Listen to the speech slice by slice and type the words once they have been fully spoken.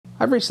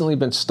I've recently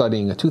been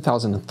studying a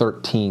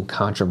 2013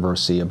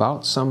 controversy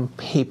about some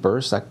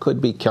papers that could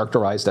be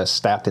characterized as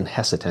statin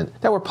hesitant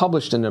that were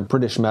published in a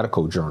British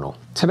medical journal.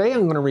 Today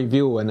I'm going to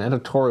review an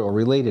editorial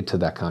related to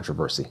that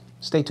controversy.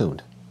 Stay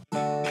tuned.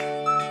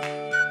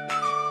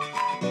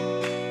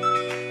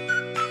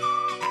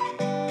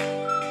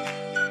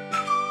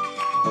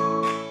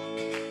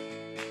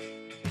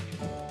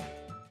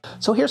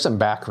 So here's some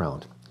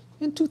background.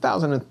 In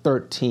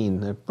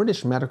 2013, the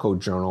British Medical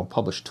Journal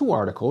published two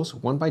articles,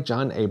 one by D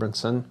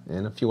Abramson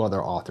and a few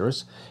other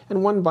authors,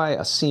 and one by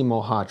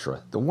Malhotra.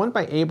 The one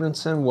by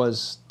Abramson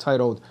was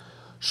titled,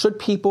 "Should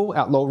People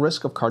at Low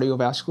Risk of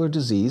Cardiovascular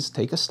Disease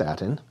Take a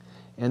Statin?"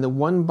 And the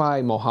one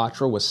by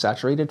Malhotra was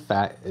 "Saturated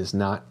Fat is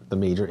Not the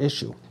Major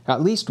Issue."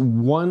 At least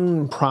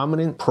one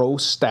prominent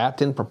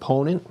pro-statin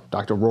proponent,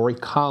 Dr. Rory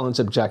Collins,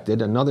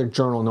 objected. Another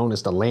journal known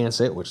as The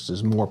Lancet, which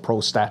is more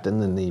pro-statin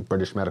than the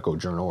British Medical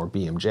Journal, or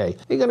BMJ,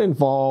 they got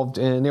involved,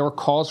 and there were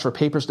calls for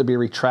papers to be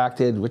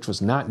retracted, which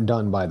was not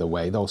done, by the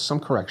way, though some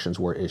corrections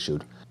were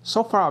issued.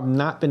 So far, I've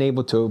not been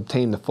able to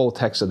obtain the full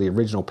text of the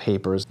original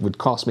papers. It would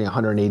cost me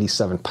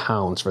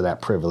 £187 for that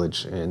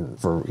privilege, and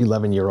for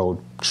 11-year-old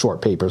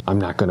short papers, I'm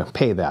not going to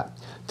pay that.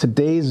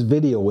 Today's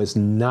video is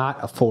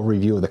not a full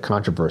review of the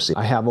controversy.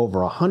 I have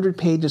over 100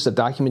 pages of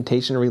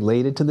documentation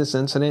related to this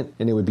incident,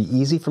 and it would be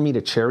easy for me to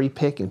cherry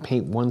pick and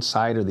paint one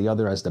side or the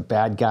other as the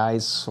bad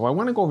guys. So I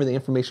want to go over the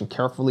information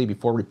carefully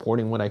before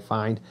reporting what I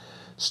find,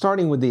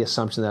 starting with the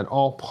assumption that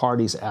all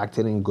parties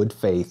acted in good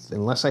faith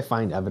unless I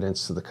find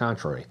evidence to the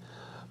contrary.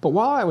 But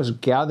while I was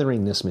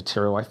gathering this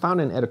material, I found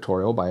an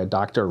editorial by a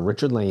Dr.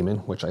 Richard Layman,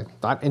 which I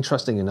thought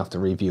interesting enough to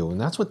review, and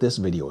that's what this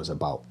video is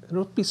about.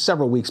 It'll be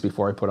several weeks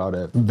before I put out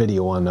a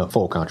video on the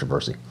full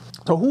controversy.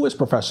 So who is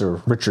Professor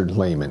Richard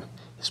Layman?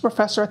 He's a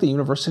professor at the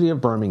University of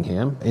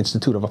Birmingham,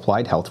 Institute of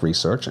Applied Health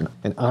Research, and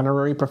an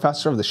honorary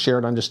professor of the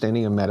Shared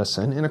Understanding of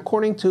Medicine. And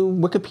according to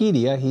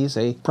Wikipedia, he's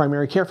a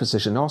primary care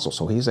physician also,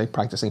 so he's a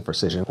practicing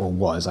physician, or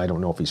was. I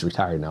don't know if he's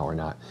retired now or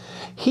not.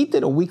 He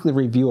did a weekly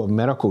review of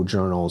medical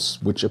journals,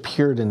 which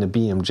appeared in the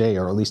BMJ,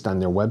 or at least on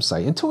their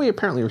website, until he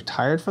apparently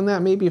retired from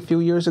that maybe a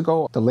few years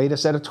ago. The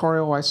latest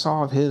editorial I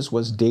saw of his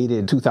was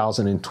dated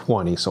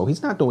 2020, so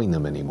he's not doing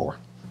them anymore.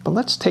 But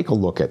let's take a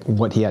look at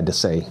what he had to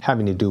say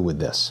having to do with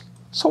this.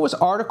 So his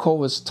article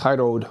was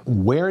titled,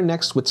 "Where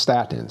Next with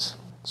Statins?"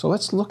 So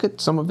let's look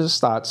at some of his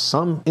thoughts,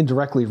 some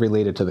indirectly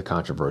related to the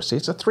controversy.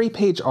 It's a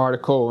 3-page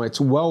article. It's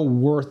well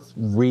worth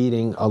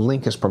reading. A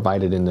link is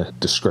provided in the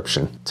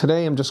description.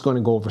 Today I'm just going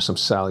to go over some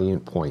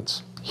salient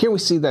points. Here we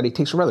see that he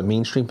takes a rather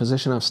mainstream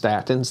position of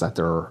statins, that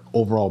there are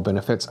overall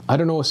benefits. I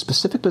don't know a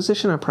specific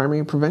position on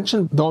primary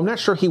prevention, though I'm not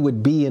sure he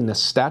would be in the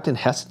statin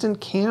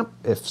hesitant camp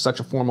if such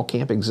a formal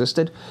camp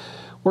existed.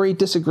 Where he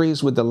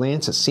disagrees with The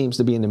Lancet seems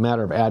to be in the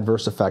matter of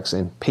adverse effects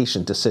and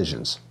patient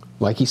decisions.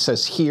 Like he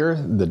says here,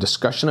 the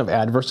discussion of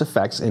adverse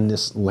effects in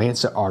this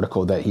Lancet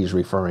article that he's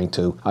referring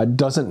to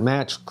doesn't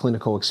match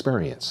clinical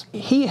experience.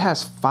 He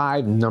has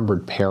 5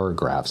 numbered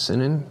paragraphs,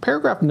 and in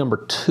paragraph number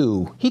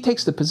 2, he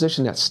takes the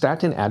position that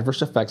statin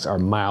adverse effects are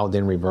mild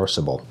and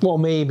reversible. Well,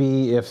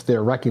 maybe if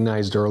they're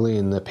recognized early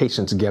and the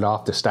patients get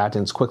off the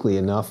statins quickly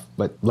enough,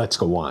 but let's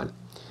go on.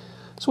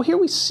 So here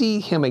we see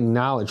him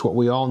acknowledge what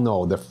we all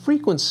know. The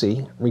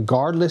frequency,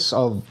 regardless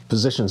of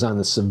positions on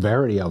the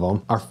severity of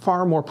them, are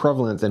far more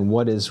prevalent than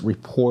what is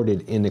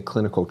reported in the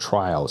clinical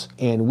trials.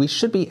 And we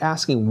should be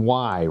asking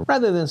why,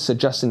 rather than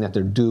suggesting that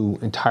they're due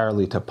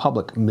entirely to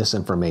public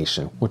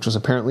misinformation, which was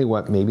apparently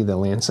what maybe The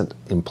Lancet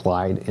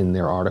implied in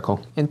their article.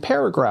 In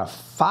paragraph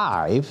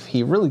 5,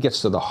 he really gets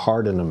to the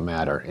heart of the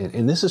matter.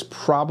 And this is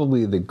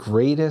probably the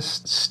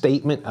greatest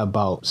statement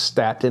about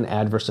statin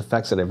adverse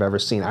effects that I've ever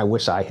seen. I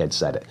wish I had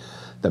said it.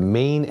 The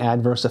main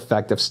adverse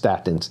effect of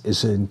statins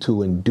is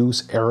to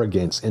induce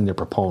arrogance in their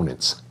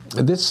proponents.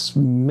 This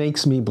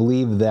makes me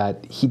believe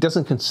that he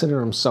doesn't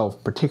consider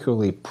himself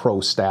particularly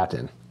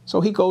pro-statin.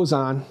 So he goes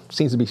on,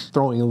 seems to be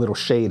throwing a little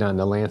shade on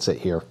The Lancet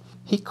here.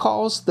 He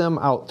calls them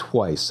out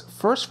twice,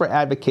 first for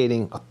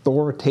advocating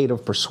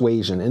authoritative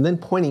persuasion and then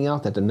pointing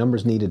out that the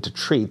numbers needed to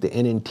treat, the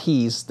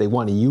NNTs they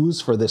want to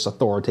use for this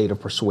authoritative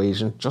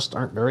persuasion, just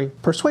aren't very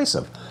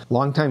persuasive.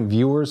 Longtime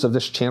viewers of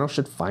this channel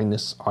should find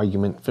this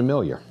argument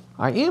familiar.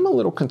 I am a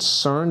little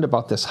concerned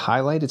about this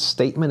highlighted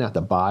statement at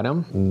the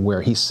bottom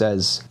where he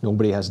says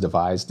nobody has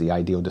devised the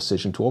ideal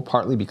decision tool,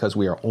 partly because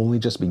we are only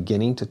just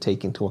beginning to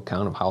take into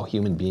account of how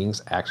human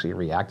beings actually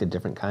react to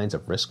different kinds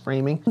of risk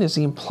framing. Is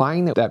he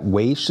implying that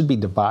ways should be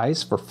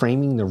devised for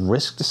framing the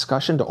risk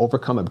discussion to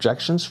overcome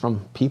objections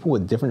from people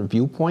with different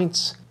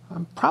viewpoints?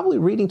 I'm probably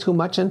reading too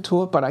much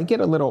into it, but I get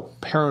a little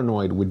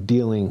paranoid with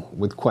dealing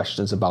with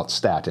questions about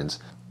statins.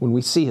 When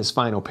we see his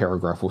final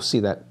paragraph, we'll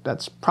see that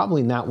that's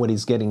probably not what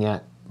he's getting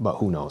at, but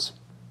who knows.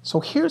 So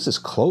here's his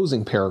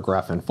closing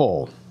paragraph in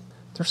full.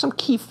 There's some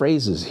key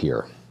phrases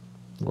here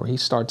where he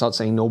starts out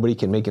saying nobody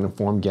can make an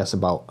informed guess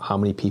about how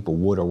many people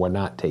would or would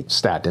not take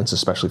statins,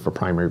 especially for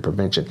primary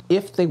prevention,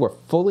 if they were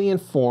fully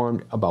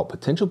informed about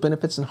potential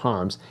benefits and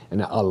harms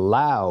and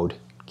allowed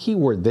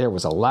Keyword there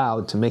was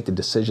allowed to make the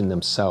decision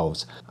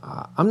themselves.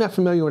 I'm not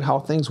familiar with how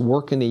things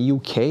work in the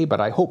UK, but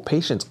I hope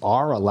patients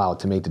are allowed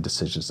to make the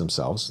decisions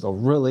themselves. So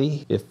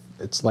really, if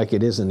it's like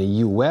it is in the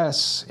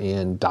US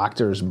and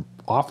doctors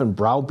often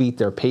browbeat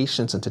their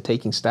patients into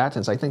taking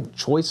statins, I think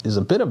choice is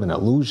a bit of an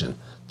illusion.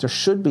 There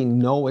should be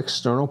no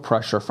external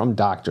pressure from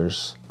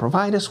doctors.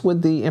 Provide us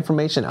with the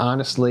information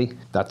honestly,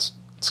 that's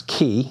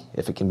key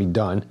if it can be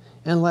done,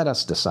 and let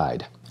us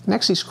decide.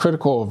 Next, he's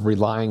critical of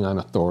relying on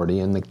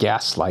authority and the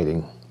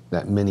gaslighting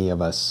that many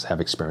of us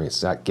have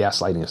experienced. That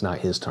gaslighting is not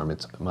his term,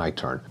 it's my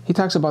turn. He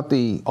talks about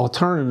the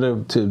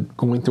alternative to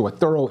going through a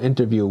thorough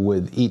interview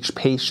with each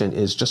patient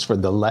is just for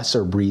the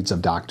lesser breeds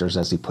of doctors,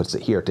 as he puts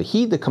it here, to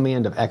heed the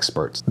command of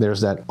experts.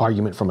 There's that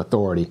argument from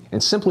authority,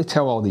 and simply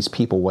tell all these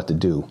people what to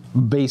do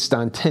based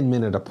on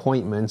 10-minute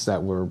appointments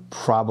that were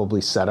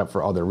probably set up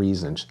for other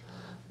reasons.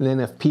 And then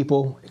if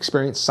people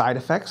experience side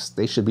effects,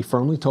 they should be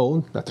firmly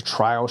told that the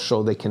trials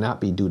show they cannot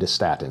be due to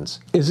statins,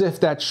 as if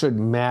that should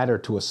matter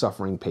to a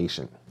suffering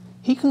patient.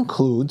 He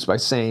concludes by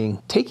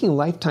saying, taking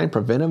lifetime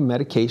preventive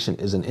medication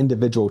is an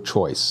individual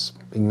choice,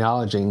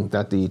 acknowledging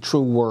that the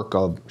true work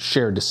of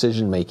shared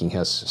decision-making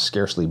has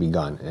scarcely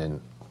begun,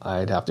 and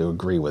I'd have to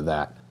agree with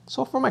that.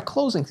 So for my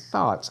closing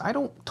thoughts, I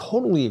don't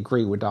totally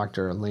agree with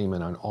Dr.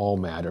 Layman on all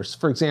matters.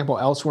 For example,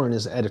 elsewhere in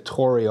his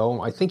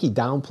editorial, I think he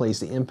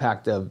downplays the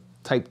impact of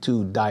type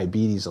 2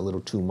 diabetes a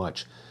little too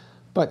much.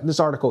 But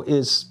this article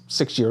is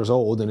 6 years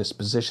old and his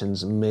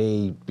positions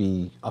may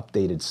be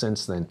updated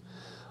since then.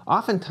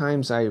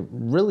 Oftentimes, I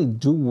really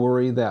do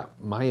worry that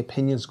my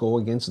opinions go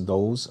against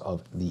those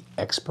of the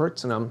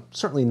experts, and I'm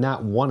certainly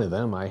not one of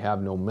them. I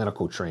have no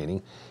medical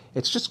training.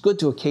 It's just good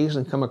to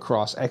occasionally come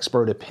across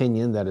expert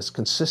opinion that is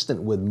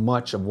consistent with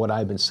much of what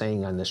I've been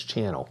saying on this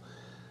channel.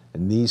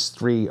 And these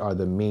three are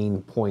the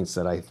main points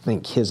that I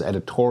think his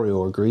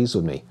editorial agrees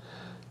with me.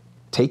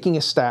 Taking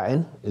a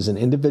statin is an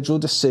individual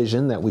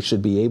decision that we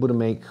should be able to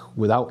make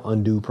without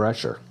undue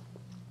pressure.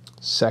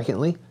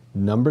 Secondly,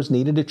 numbers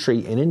needed to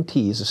treat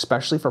NNTs,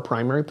 especially for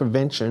primary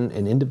prevention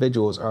in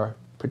individuals, are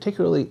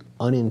particularly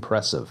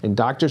unimpressive. And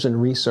doctors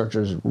and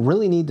researchers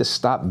really need to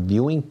stop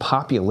viewing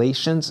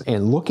populations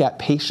and look at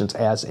patients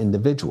as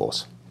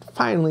individuals.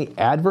 Finally,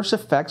 adverse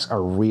effects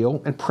are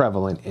real and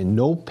prevalent, and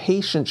no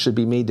patient should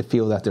be made to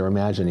feel that they're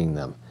imagining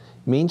them.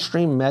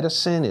 Mainstream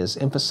medicine is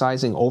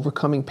emphasizing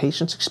overcoming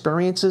patients'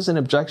 experiences and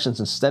objections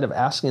instead of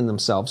asking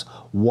themselves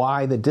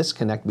why the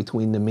disconnect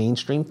between the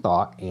mainstream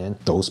thought and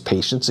those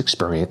patients'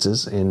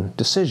 experiences and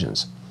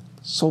decisions.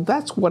 So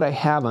that's what I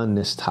have on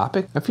this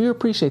topic. If you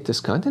appreciate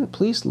this content,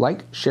 please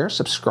like, share,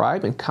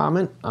 subscribe, and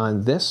comment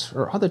on this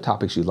or other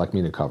topics you'd like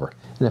me to cover.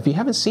 And if you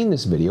haven't seen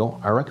this video,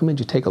 I recommend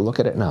you take a look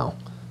at it now.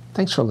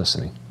 Thanks for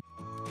listening.